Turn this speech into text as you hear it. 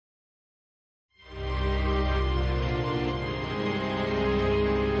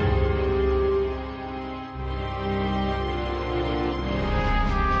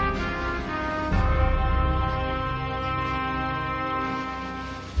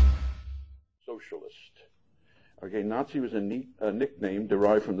socialist. Okay, Nazi was a nickname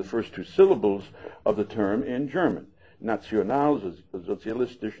derived from the first two syllables of the term in German.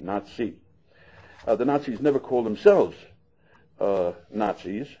 Nationalsozialistisch Nazi. The Nazis never called themselves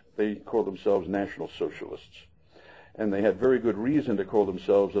Nazis. They called themselves National Socialists. And they had very good reason to call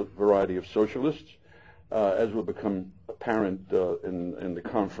themselves a variety of socialists, as will become apparent in the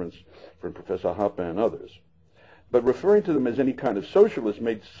conference from Professor Hoppe and others. But referring to them as any kind of socialist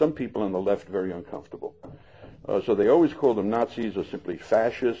made some people on the left very uncomfortable. So they always called them Nazis or simply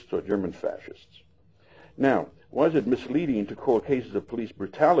fascists or German fascists. Now, was it misleading to call cases of police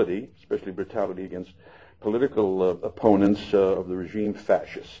brutality, especially brutality against political opponents of the regime,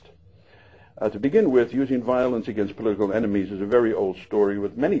 fascist? To begin with, using violence against political enemies is a very old story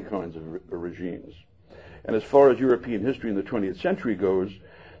with many kinds of regimes. And as far as European history in the 20th century goes,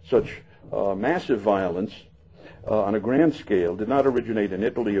 such massive violence on a grand scale did not originate in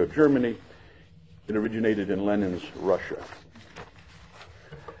Italy or Germany. It originated in Lenin's Russia.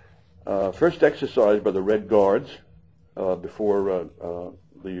 First exercised by the Red Guards before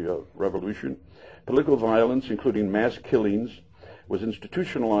the revolution, political violence, including mass killings, was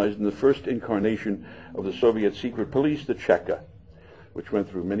institutionalized in the first incarnation of the Soviet secret police, the Cheka, which went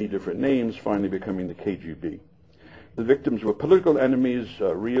through many different names, finally becoming the KGB. The victims were political enemies,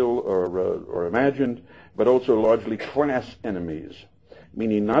 real or imagined, but also largely class enemies,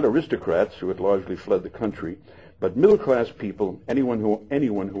 meaning not aristocrats who had largely fled the country, but middle-class people, anyone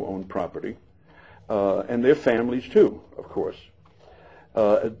who owned property, and their families too, of course.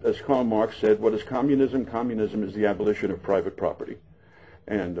 As Karl Marx said, what is communism? Communism is the abolition of private property.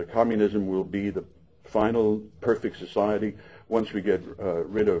 And communism will be the final perfect society once we get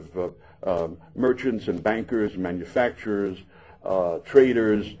rid of merchants and bankers, manufacturers,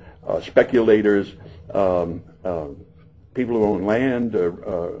 traders, speculators, people who own land,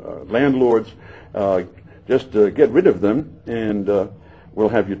 landlords. Just get rid of them and we'll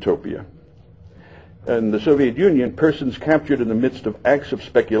have utopia. In the Soviet Union, persons captured in the midst of acts of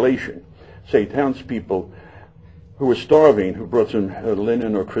speculation, say townspeople who were starving, who brought some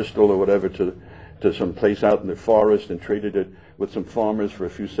linen or crystal or whatever to some place out in the forest and traded it with some farmers for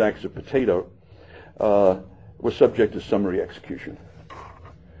a few sacks of potato, were subject to summary execution.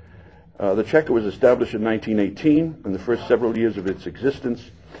 The Cheka was established in 1918, and the first several years of its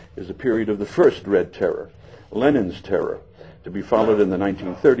existence is a period of the first Red Terror, Lenin's terror, to be followed in the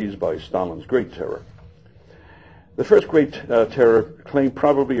 1930s by Stalin's Great Terror. The first Great Terror claimed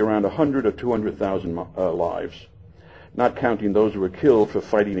probably around 100 or 200,000 lives, not counting those who were killed for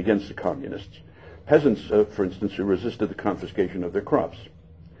fighting against the communists. Peasants, for instance, who resisted the confiscation of their crops.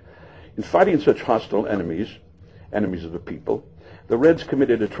 In fighting such hostile enemies of the people, the Reds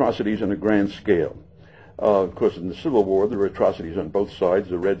committed atrocities on a grand scale. Of course, in the Civil War, there were atrocities on both sides,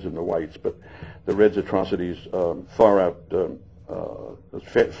 the Reds and the Whites, but the Reds' atrocities far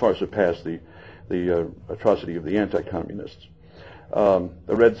surpassed the atrocity of the anti-communists. The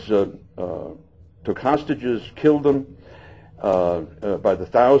Reds took hostages, killed them by the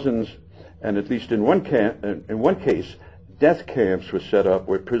thousands, and at least in one case, death camps were set up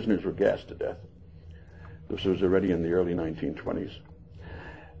where prisoners were gassed to death. This was already in the early 1920s.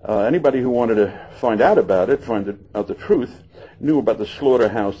 Anybody who wanted to find out about it, find out the truth, knew about the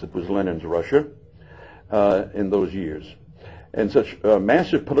slaughterhouse that was Lenin's Russia in those years. And such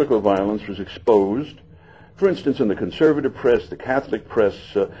massive political violence was exposed, for instance, in the conservative press, the Catholic press,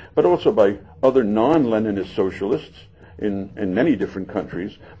 but also by other non-Leninist socialists in many different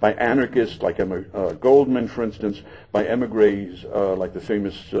countries, by anarchists like Emma Goldman, for instance, by emigres like the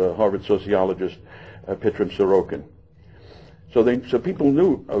famous Harvard sociologist Petrim Sorokin. So people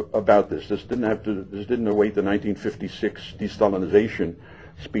knew about this. This didn't await the 1956 de-Stalinization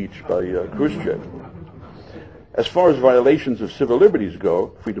speech by Khrushchev. As far as violations of civil liberties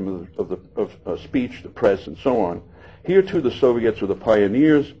go, freedom of speech, the press, and so on, here too the Soviets were the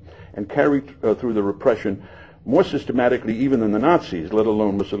pioneers and carried through the repression more systematically even than the Nazis, let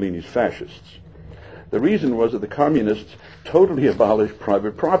alone Mussolini's fascists. The reason was that the communists totally abolished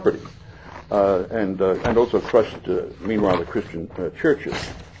private property and also crushed, meanwhile, the Christian churches.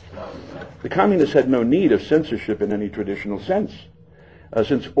 The communists had no need of censorship in any traditional sense,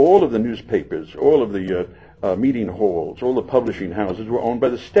 since all of the newspapers, all of the meeting halls, all the publishing houses were owned by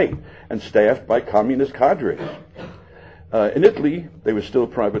the state and staffed by communist cadres. In Italy, they were still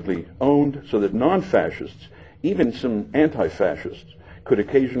privately owned, so that non-fascists, even some anti-fascists, could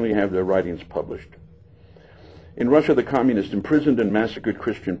occasionally have their writings published. In Russia, the communists imprisoned and massacred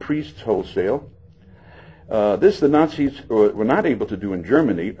Christian priests wholesale. This the Nazis were not able to do in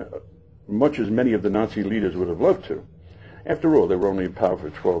Germany, much as many of the Nazi leaders would have loved to. After all, they were only in power for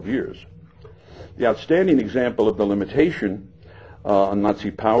 12 years. The outstanding example of the limitation on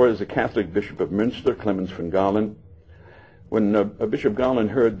Nazi power is the Catholic Bishop of Münster, Clemens von Galen. When Bishop Galen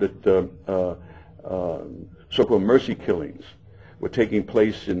heard that so-called mercy killings were taking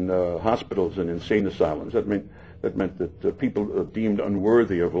place in hospitals and insane asylums, that meant that people deemed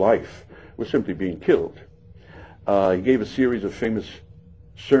unworthy of life were simply being killed. He gave a series of famous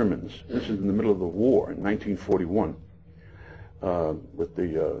sermons. This is in the middle of the war in 1941, with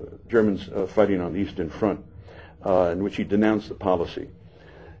the Germans fighting on the Eastern Front, in which he denounced the policy.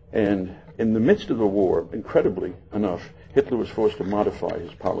 And in the midst of the war, incredibly enough, Hitler was forced to modify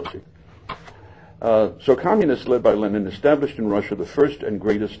his policy. So communists led by Lenin established in Russia the first and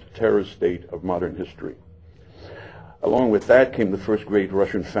greatest terrorist state of modern history. Along with that came the first great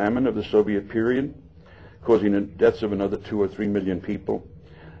Russian famine of the Soviet period, causing the deaths of another 2 or 3 million people.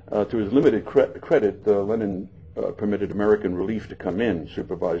 To his limited credit, Lenin permitted American relief to come in,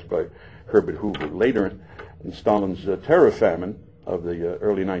 supervised by Herbert Hoover. Later, in Stalin's terror famine of the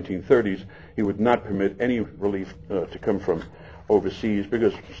early 1930s, he would not permit any relief to come from overseas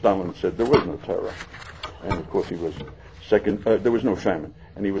because Stalin said there was no terror. And of course he was there was no famine.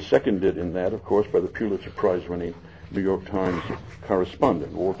 And he was seconded in that, of course, by the Pulitzer Prize-winning New York Times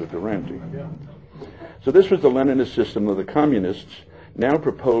correspondent, Walter Duranty. So this was the Leninist system that the communists now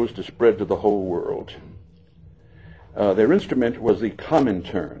proposed to spread to the whole world. Their instrument was the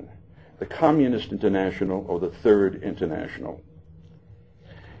Comintern, the Communist International, or the Third International.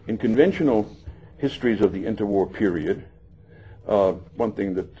 In conventional histories of the interwar period, one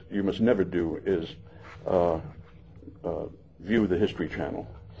thing that you must never do is view the History Channel.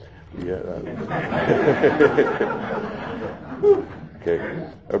 Okay.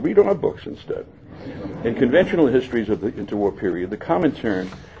 Read our books instead. In conventional histories of the interwar period, the Comintern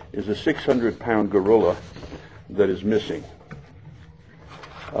is a 600-pound gorilla that is missing.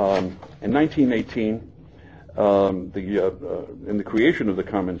 In 1918, in the creation of the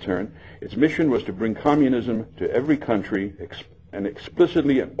Comintern, its mission was to bring communism to every country, and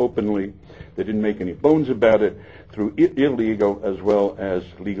explicitly and openly, they didn't make any bones about it, through illegal as well as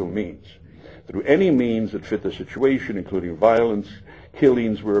legal means. Through any means that fit the situation, including violence,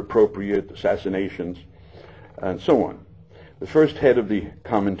 killings were appropriate, assassinations, and so on. The first head of the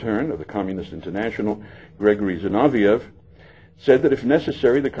Comintern, of the Communist International, Gregory Zinoviev, said that if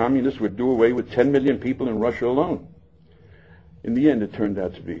necessary, the communists would do away with 10 million people in Russia alone. In the end, it turned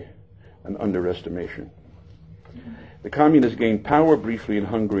out to be an underestimation. The communists gained power briefly in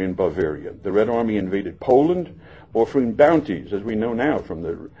Hungary and Bavaria. The Red Army invaded Poland, offering bounties, as we know now from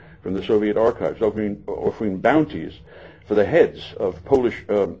the Soviet archives, offering bounties for the heads of Polish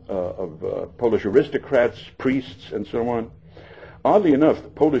aristocrats, priests, and so on. Oddly enough, the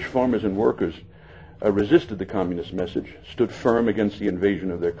Polish farmers and workers resisted the communist message, stood firm against the invasion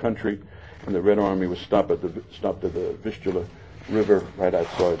of their country, and the Red Army was stopped at the Vistula River right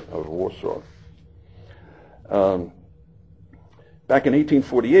outside of Warsaw. Back in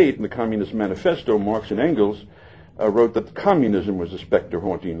 1848, in the Communist Manifesto, Marx and Engels wrote that communism was a specter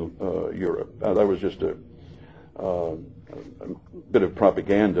haunting Europe. That was just a bit of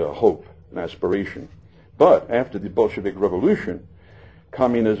propaganda, a hope, an aspiration. But after the Bolshevik Revolution,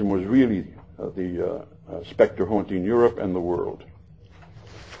 communism was really the specter haunting Europe and the world.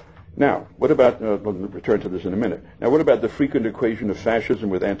 Now, what about, we'll return to this in a minute. Now, what about the frequent equation of fascism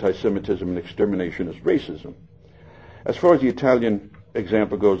with anti-Semitism and extermination as racism? As far as the Italian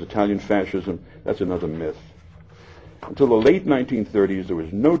example goes, Italian fascism, that's another myth. Until the late 1930s, there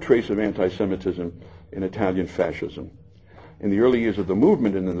was no trace of anti-Semitism in Italian fascism. In the early years of the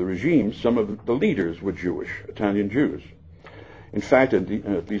movement and in the regime, some of the leaders were Jewish, Italian Jews. In fact, at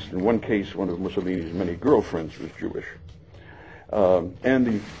least in one case, one of Mussolini's many girlfriends was Jewish. And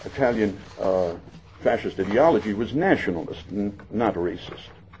the Italian fascist ideology was nationalist, not racist.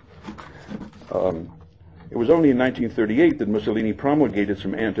 It was only in 1938 that Mussolini promulgated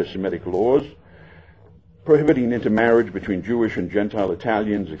some anti-Semitic laws, prohibiting intermarriage between Jewish and Gentile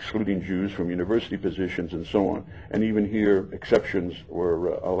Italians, excluding Jews from university positions, and so on. And even here, exceptions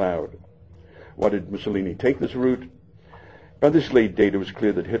were allowed. Why did Mussolini take this route? By this late date, it was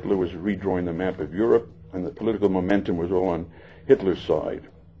clear that Hitler was redrawing the map of Europe, and the political momentum was all on Hitler's side.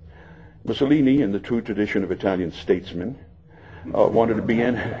 Mussolini, in the true tradition of Italian statesmen, wanted to be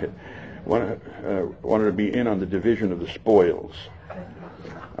in on the division of the spoils.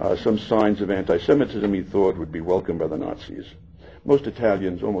 Some signs of anti-Semitism, he thought, would be welcomed by the Nazis. Most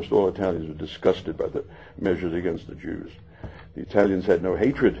Italians, almost all Italians, were disgusted by the measures against the Jews. The Italians had no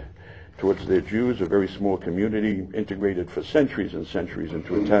hatred towards their Jews, a very small community integrated for centuries and centuries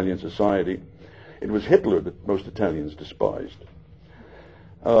into Italian society. It was Hitler that most Italians despised.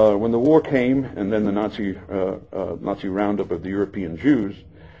 When the war came, and then the Nazi roundup of the European Jews,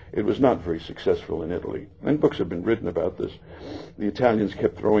 it was not very successful in Italy. And books have been written about this. The Italians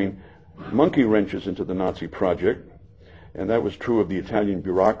kept throwing monkey wrenches into the Nazi project, and that was true of the Italian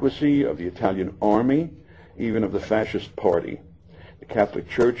bureaucracy, of the Italian army, even of the fascist party. The Catholic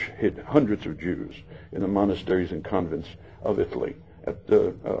Church hid hundreds of Jews in the monasteries and convents of Italy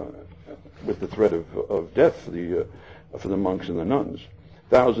with the threat of death for the monks and the nuns.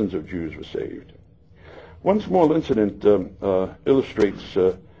 Thousands of Jews were saved. One small incident illustrates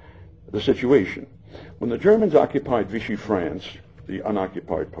the situation. When the Germans occupied Vichy France, the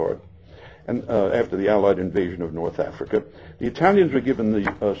unoccupied part, and after the Allied invasion of North Africa, the Italians were given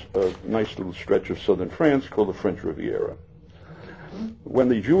the nice little stretch of southern France called the French Riviera. When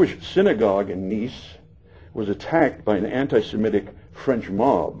the Jewish synagogue in Nice was attacked by an anti-Semitic French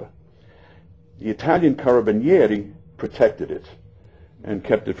mob, the Italian Carabinieri protected it and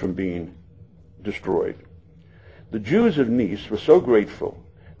kept it from being destroyed. The Jews of Nice were so grateful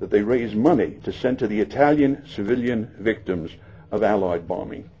that they raised money to send to the Italian civilian victims of Allied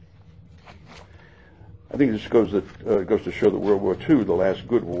bombing. I think this goes to show that World War II, the last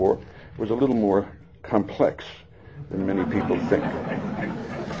good war, was a little more complex than many people think.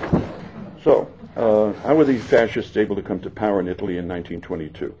 So, how were the fascists able to come to power in Italy in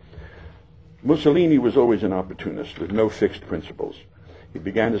 1922? Mussolini was always an opportunist with no fixed principles. He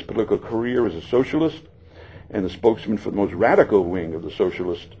began his political career as a socialist and the spokesman for the most radical wing of the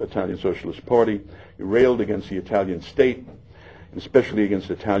Italian Socialist Party. He railed against the Italian state, and especially against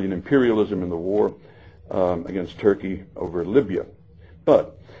Italian imperialism in the war against Turkey over Libya.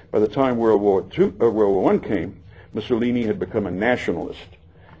 But by the time World War I came, Mussolini had become a nationalist,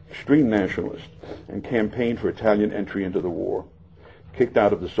 extreme nationalist, and campaigned for Italian entry into the war. Kicked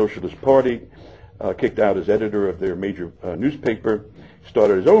out of the Socialist Party, kicked out as editor of their major newspaper,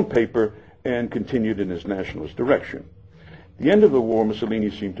 started his own paper, and continued in his nationalist direction. At the end of the war,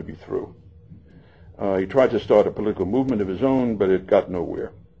 Mussolini seemed to be through. He tried to start a political movement of his own, but it got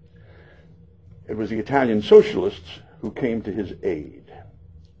nowhere. It was the Italian socialists who came to his aid.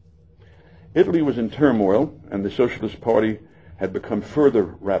 Italy was in turmoil, and the Socialist Party had become further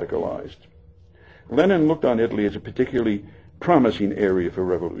radicalized. Lenin looked on Italy as a particularly promising area for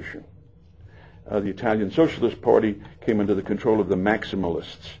revolution. The Italian Socialist Party came under the control of the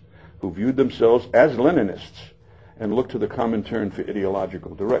Maximalists, who viewed themselves as Leninists and looked to the Comintern for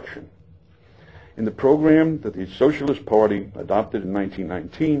ideological direction. In the program that the Socialist Party adopted in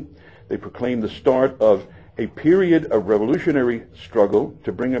 1919, they proclaimed the start of a period of revolutionary struggle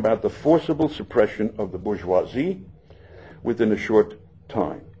to bring about the forcible suppression of the bourgeoisie within a short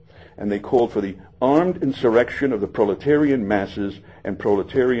time. And they called for the armed insurrection of the proletarian masses and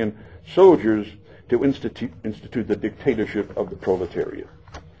proletarian soldiers to institute the dictatorship of the proletariat.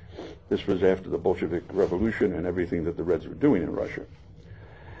 This was after the Bolshevik Revolution and everything that the Reds were doing in Russia.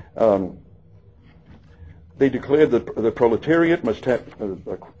 They declared that the proletariat must have,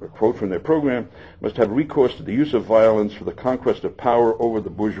 a quote from their program, must have recourse to the use of violence for the conquest of power over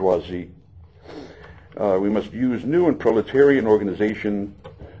the bourgeoisie. We must use new and proletarian organizations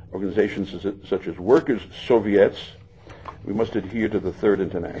such as workers' soviets. We must adhere to the Third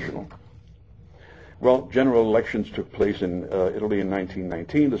International. Well, general elections took place in Italy in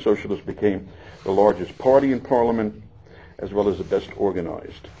 1919. The Socialists became the largest party in parliament, as well as the best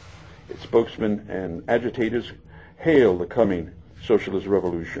organized. Its spokesmen and agitators hailed the coming socialist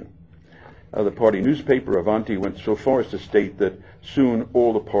revolution. The party newspaper, Avanti, went so far as to state that soon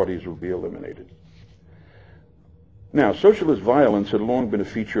all the parties would be eliminated. Now, socialist violence had long been a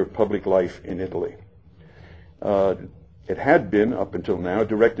feature of public life in Italy. It had been, up until now,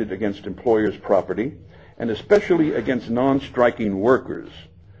 directed against employers' property, and especially against non-striking workers.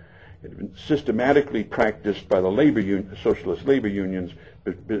 It had been systematically practiced by the socialist labor unions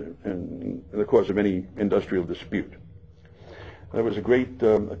in the course of any industrial dispute. There was a great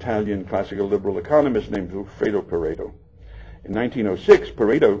Italian classical liberal economist named Alfredo Pareto. In 1906,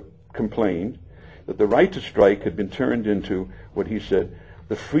 Pareto complained that the right to strike had been turned into, what he said,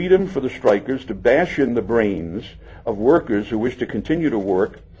 the freedom for the strikers to bash in the brains of workers who wish to continue to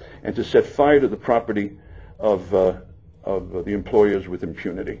work and to set fire to the property of the employers with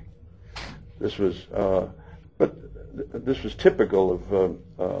impunity. This was typical of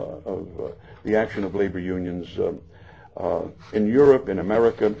the action of labor unions in Europe, in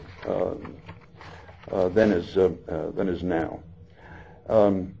America, than is now.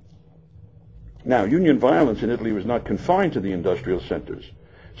 Now, union violence in Italy was not confined to the industrial centers.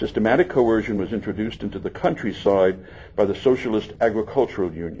 Systematic coercion was introduced into the countryside by the socialist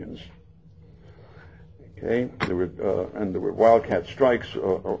agricultural unions. Okay, there were wildcat strikes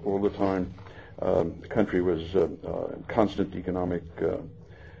all the time. The country was in constant economic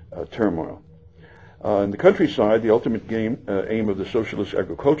turmoil. In the countryside, the ultimate aim of the Socialist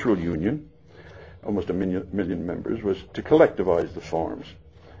Agricultural Union, almost a million members, was to collectivize the farms,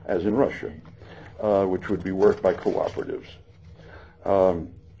 as in Russia, which would be worked by cooperatives.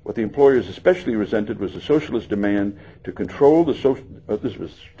 What the employers especially resented was the socialist demand to control the this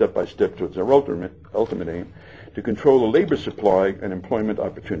was step by step towards their ultimate aim, to control the labor supply and employment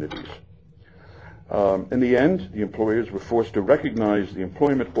opportunities. In the end, the employers were forced to recognize the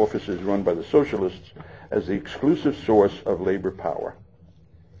employment offices run by the socialists as the exclusive source of labor power.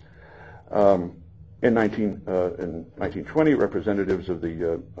 In 1920, representatives of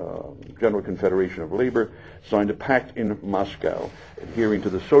the General Confederation of Labor signed a pact in Moscow adhering to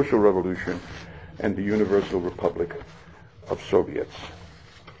the Social Revolution and the Universal Republic of Soviets.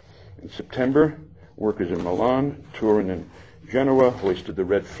 In September, workers in Milan, Turin, and Genoa hoisted the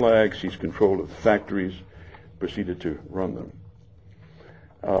red flag, seized control of the factories, proceeded to run them.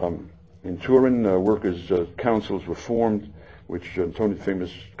 In Turin, workers' councils were formed, which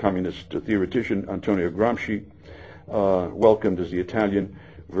famous communist theoretician Antonio Gramsci welcomed as the Italian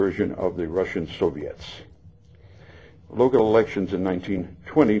version of the Russian Soviets. Local elections in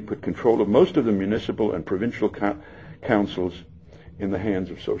 1920 put control of most of the municipal and provincial councils in the hands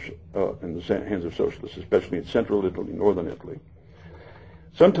of socialists, especially in central Italy, northern Italy.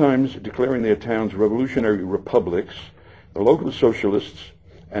 Sometimes declaring their towns revolutionary republics, the local socialists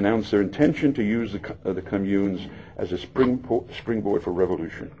announced their intention to use the communes as a springboard for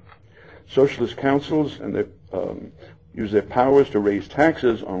revolution. Socialist councils used their powers to raise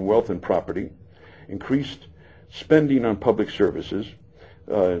taxes on wealth and property, increased spending on public services,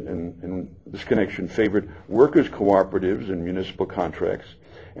 and this connection favored workers' cooperatives and municipal contracts,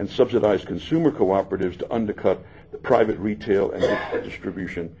 and subsidized consumer cooperatives to undercut the private retail and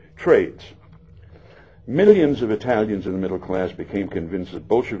distribution trades. Millions of Italians in the middle class became convinced that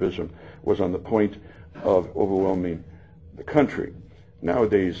Bolshevism was on the point of overwhelming the country.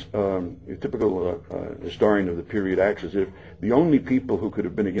 Nowadays, a typical historian of the period acts as if the only people who could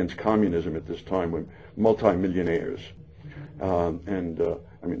have been against communism at this time were multimillionaires. I mean,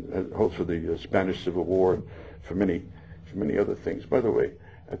 that holds for the Spanish Civil War and for many other things. By the way,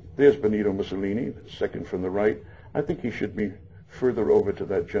 there's Benito Mussolini, second from the right. I think he should be further over to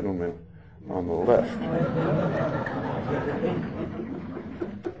that gentleman on the left.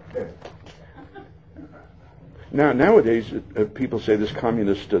 Nowadays, people say this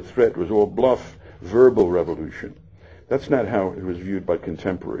communist threat was all bluff, verbal revolution. That's not how it was viewed by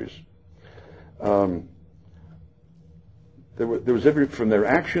contemporaries. There was from their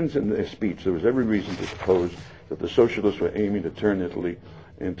actions and their speech, there was every reason to suppose that the socialists were aiming to turn Italy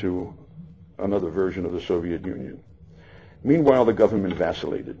into another version of the Soviet Union. Meanwhile, the government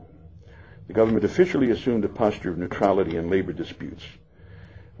vacillated. The government officially assumed a posture of neutrality in labor disputes,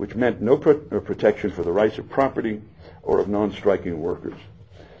 which meant no protection for the rights of property or of non-striking workers.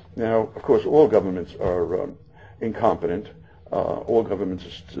 Now, of course, all governments are incompetent. All governments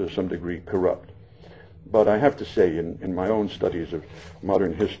are to some degree corrupt. But I have to say, in my own studies of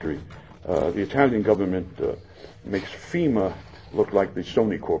modern history, the Italian government makes FEMA look like the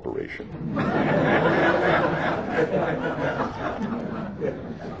Sony Corporation.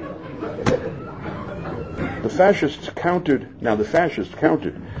 The fascists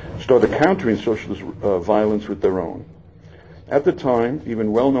started countering socialist violence with their own. At the time,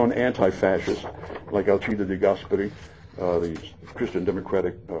 even well-known anti-fascists like Alcide de Gasperi, the Christian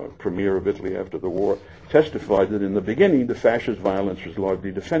Democratic premier of Italy after the war, testified that in the beginning the fascist violence was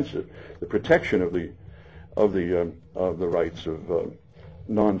largely defensive, the protection of the rights of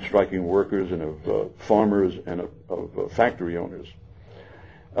non-striking workers and of farmers and of factory owners.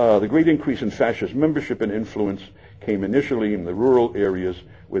 The great increase in fascist membership and influence came initially in the rural areas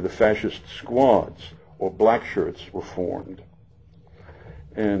where the fascist squads or black shirts were formed.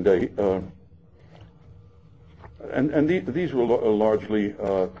 And these were largely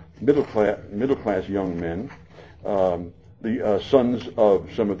middle class young men, the sons of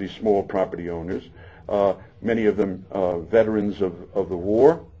some of these small property owners, many of them veterans of the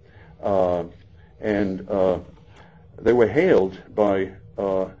war, and they were hailed by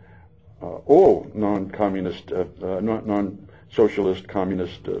all non-communist, non-socialist,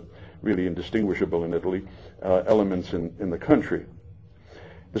 communist, really indistinguishable in Italy, elements in the country.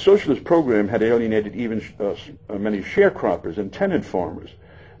 The socialist program had alienated even many sharecroppers and tenant farmers,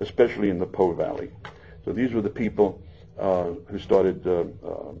 especially in the Po Valley. So these were the people who started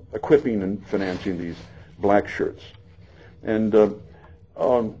equipping and financing these black shirts. And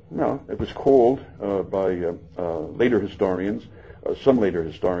No, it was called by later historians, some later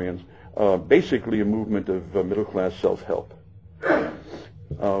historians, basically a movement of middle-class self-help.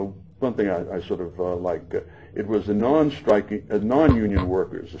 One thing I sort of like, it was the non-union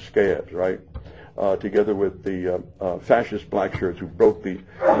workers, the scabs, right, together with the fascist black shirts who broke the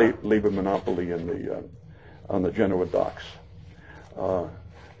labor monopoly on the Genoa docks.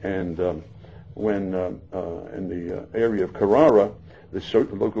 When in the area of Carrara, the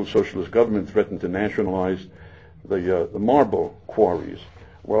local socialist government threatened to nationalize the marble quarries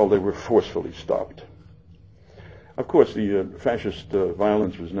while they were forcefully stopped. Of course, the fascist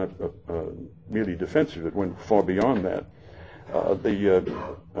violence was not merely defensive. It went far beyond that. They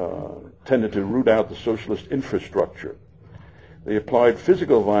tended to root out the socialist infrastructure. They applied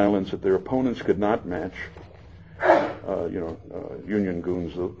physical violence that their opponents could not match, union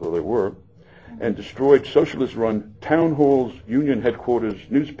goons though they were, and destroyed socialist-run town halls, union headquarters,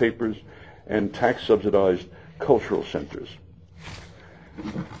 newspapers, and tax-subsidized cultural centers.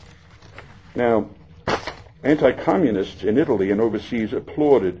 Now, anti-communists in Italy and overseas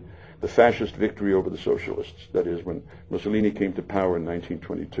applauded the fascist victory over the socialists, that is, when Mussolini came to power in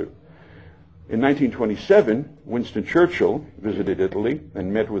 1922. In 1927, Winston Churchill visited Italy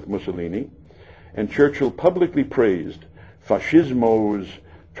and met with Mussolini, and Churchill publicly praised Fascismo's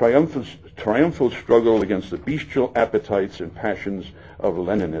triumphal struggle against the bestial appetites and passions of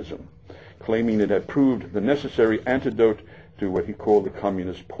Leninism, claiming it had proved the necessary antidote to what he called the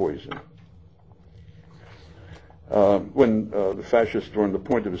communist poison. When the fascists were on the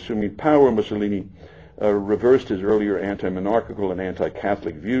point of assuming power, Mussolini reversed his earlier anti-monarchical and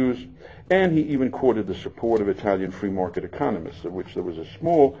anti-Catholic views, and he even courted the support of Italian free market economists, of which there was a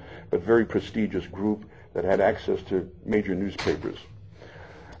small but very prestigious group that had access to major newspapers.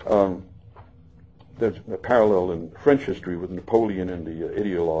 There's a parallel in French history with Napoleon and the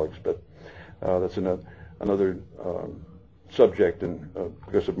ideologues, but that's another subject, and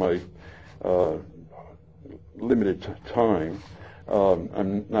because of my limited time,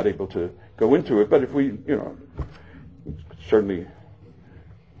 I'm not able to go into it. But if we, certainly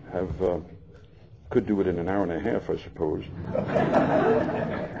could do it in an hour and a half, I suppose.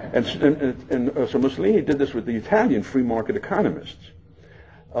 So Mussolini did this with the Italian free market economists.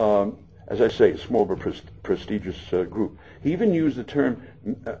 As I say, a small but prestigious group. He even used the term,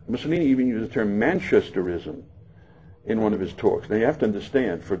 Mussolini even used the term Manchesterism in one of his talks. Now you have to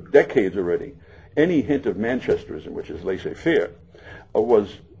understand, for decades already, any hint of Manchesterism, which is laissez-faire,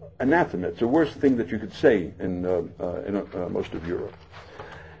 was anathema. It's the worst thing that you could say in most of Europe.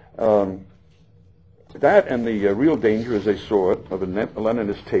 That and the real danger, as they saw it, of a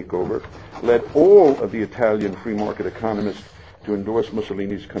Leninist takeover, led all of the Italian free market economists to endorse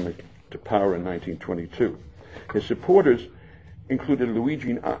Mussolini's coming to power in 1922. His supporters included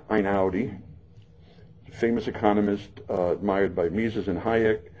Luigi Einaudi, famous economist admired by Mises and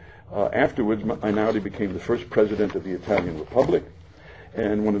Hayek. Afterwards, Einaudi became the first president of the Italian Republic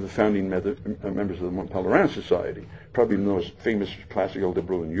and one of the founding members of the Monpellerin Society, probably the most famous classical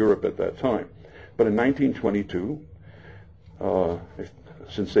liberal in Europe at that time. But in 1922,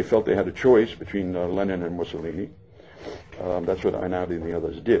 since they felt they had a choice between Lenin and Mussolini, that's what Einaudi and the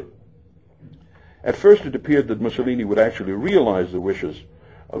others did. At first, it appeared that Mussolini would actually realize the wishes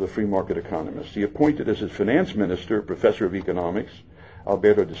of the free market economists. He appointed as his finance minister, professor of economics,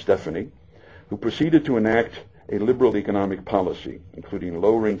 Alberto Di Stefani, who proceeded to enact a liberal economic policy, including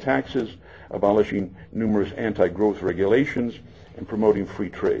lowering taxes, abolishing numerous anti-growth regulations, and promoting free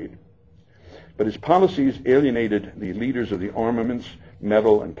trade. But his policies alienated the leaders of the armaments,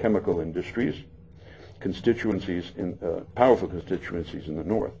 metal, and chemical industries, powerful constituencies in the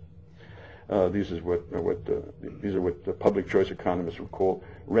North. These are what the public choice economists would call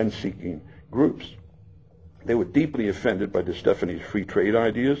rent-seeking groups. They were deeply offended by De Stefani's free trade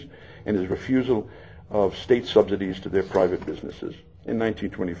ideas and his refusal of state subsidies to their private businesses. In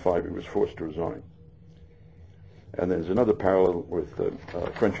 1925, he was forced to resign. And there's another parallel with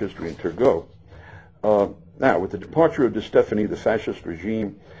French history in Turgot. Now, with the departure of De Stefani, the fascist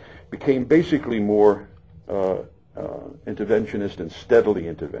regime became basically more interventionist and steadily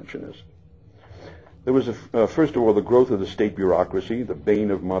interventionist. There was, first of all, the growth of the state bureaucracy, the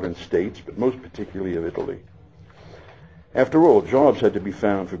bane of modern states, but most particularly of Italy. After all, jobs had to be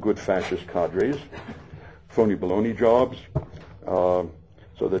found for good fascist cadres, phony baloney jobs, so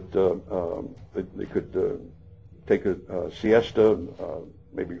that they could take a siesta,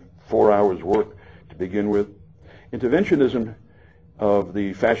 maybe 4 hours work to begin with. Interventionism of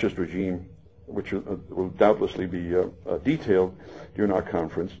the fascist regime which will doubtlessly be detailed during our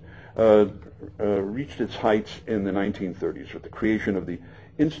conference, reached its heights in the 1930s with the creation of the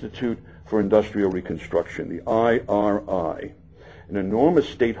Institute for Industrial Reconstruction, the IRI, an enormous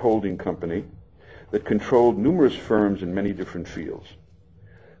state holding company that controlled numerous firms in many different fields.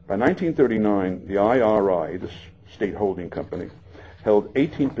 By 1939, the IRI, this state holding company, held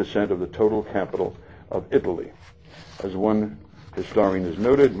 18% of the total capital of Italy. As one historian has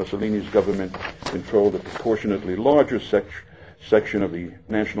noted, Mussolini's government controlled a proportionately larger section of the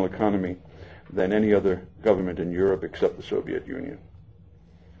national economy than any other government in Europe except the Soviet Union.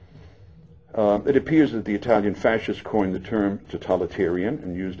 It appears that the Italian fascists coined the term totalitarian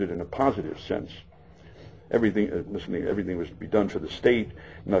and used it in a positive sense. Everything was to be done for the state,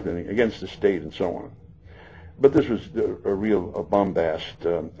 nothing against the state, and so on. But this was a real bombast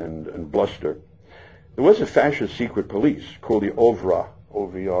and bluster. There was a fascist secret police called the OVRA,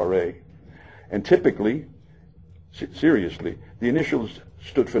 O-V-R-A, and typically, seriously, the initials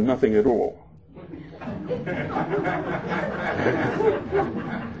stood for nothing at all.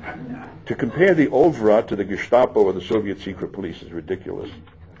 To compare the OVRA to the Gestapo or the Soviet secret police is ridiculous.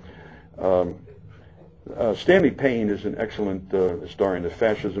 Stanley Payne is an excellent historian of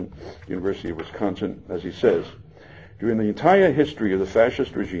fascism, University of Wisconsin, as he says. During the entire history of the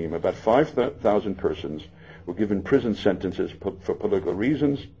fascist regime, about 5,000 persons were given prison sentences for political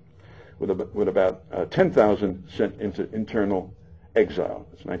reasons, with about 10,000 sent into internal exile.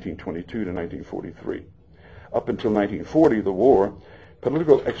 It's 1922 to 1943. Up until 1940, the war,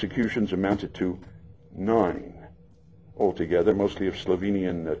 political executions amounted to 9 altogether, mostly of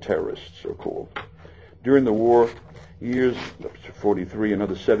Slovenian terrorists, so-called. During the war years, up to 43,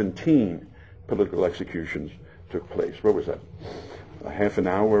 another 17 political executions took place. What was that? A half an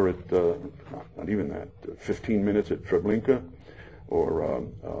hour at, not even that, 15 minutes at Treblinka, or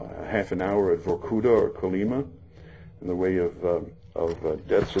a half an hour at Vorkuta or Kolyma, in the way of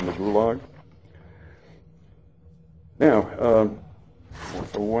deaths in the Gulag. Now,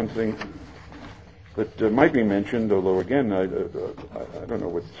 one thing that might be mentioned, although again, I don't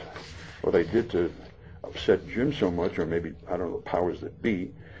know what I did to upset Jim so much, or maybe, I don't know, the powers that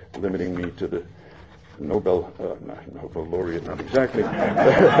be, limiting me to the Nobel laureate, not exactly.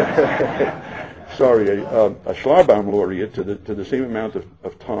 Sorry, a Schlaubaum laureate to the same amount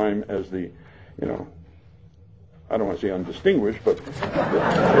of time as the, I don't want to say undistinguished, but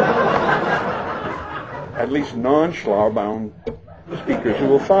at least non-Schlaubaum speakers who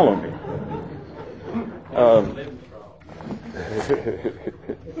will follow me.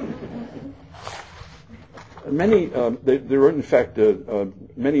 There are, in fact,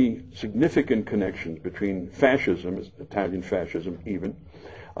 many significant connections between fascism, Italian fascism even,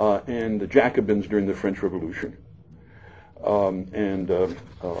 and the Jacobins during the French Revolution.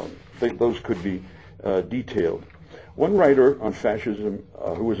 Those could be detailed. One writer on fascism,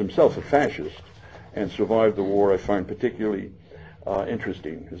 who was himself a fascist and survived the war, I find particularly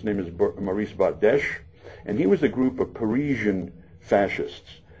interesting. His name is Maurice Bardèche, and he was a group of Parisian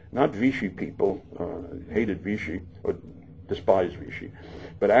fascists. Not Vichy people, hated Vichy, or despised Vichy,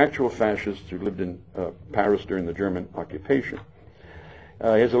 but actual fascists who lived in Paris during the German occupation. He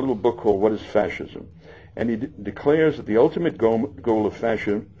has a little book called What is Fascism? And he declares that the ultimate goal of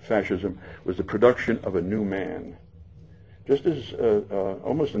fascism was the production of a new man. Just as,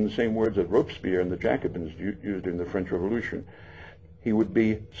 almost in the same words that Robespierre and the Jacobins used during the French Revolution, he would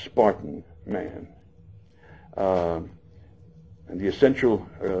be Spartan man. And the essential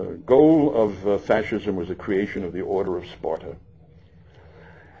goal of fascism was the creation of the Order of Sparta.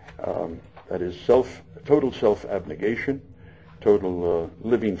 That is total self-abnegation, total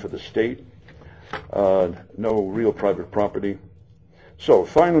living for the state, no real private property. So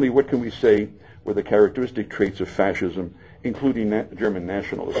finally, what can we say were the characteristic traits of fascism, including German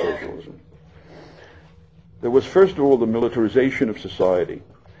National Socialism? There was, first of all, the militarization of society,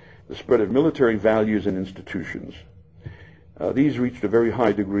 the spread of military values and institutions. These reached a very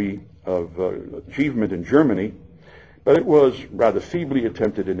high degree of achievement in Germany, but it was rather feebly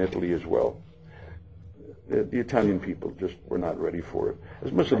attempted in Italy as well. The Italian people just were not ready for it.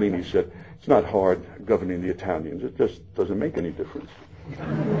 As Mussolini said, it's not hard governing the Italians. It just doesn't make any difference.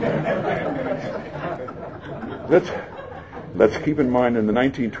 Let's keep in mind in the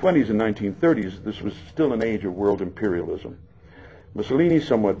 1920s and 1930s, this was still an age of world imperialism. Mussolini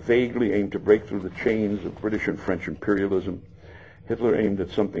somewhat vaguely aimed to break through the chains of British and French imperialism. Hitler aimed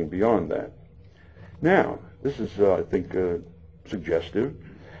at something beyond that. Now, this is, I think, suggestive.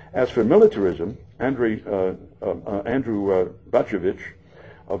 As for militarism, Andrew Bacevich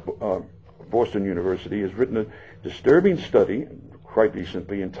of Boston University has written a disturbing study, quite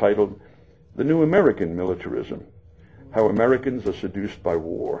recently, entitled the new American militarism, how Americans are seduced by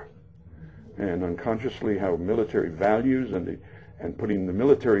war, and unconsciously how military values and putting the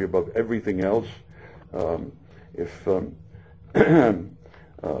military above everything else. If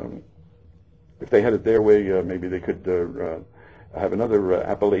they had it their way, maybe they could have another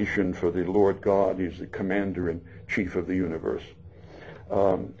appellation for the Lord God. He's the commander-in-chief of the universe,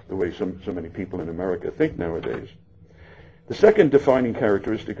 the way so many people in America think nowadays. The second defining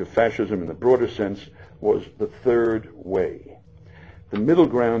characteristic of fascism in the broader sense was the third way, the middle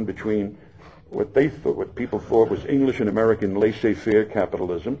ground between what people thought was English and American laissez-faire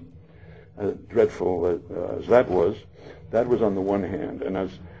capitalism, dreadful as that was on the one hand, and on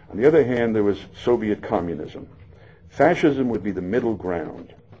the other hand there was Soviet communism. Fascism would be the middle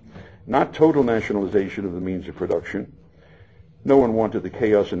ground, not total nationalization of the means of production. No one wanted the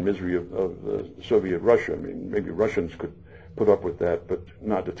chaos and misery of Soviet Russia. I mean, maybe Russians could put up with that, but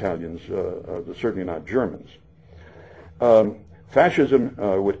not Italians, certainly not Germans. Fascism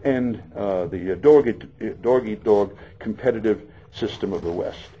would end the dog-eat-dog competitive system of the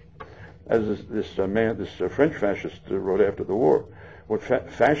West. As this French fascist wrote after the war,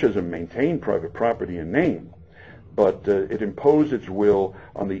 fascism maintained private property in name, but it imposed its will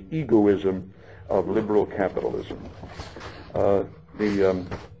on the egoism of liberal capitalism.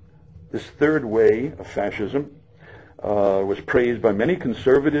 This third way of fascism was praised by many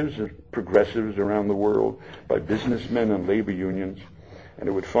conservatives and progressives around the world, by businessmen and labor unions, and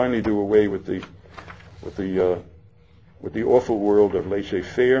it would finally do away with the awful world of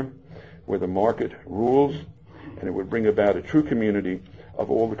laissez-faire, where the market rules, and it would bring about a true community of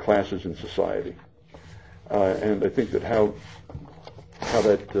all the classes in society. And I think that how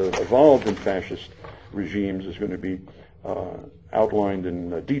that evolved in fascist regimes is going to be outlined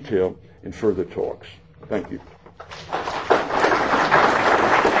in detail in further talks. Thank you.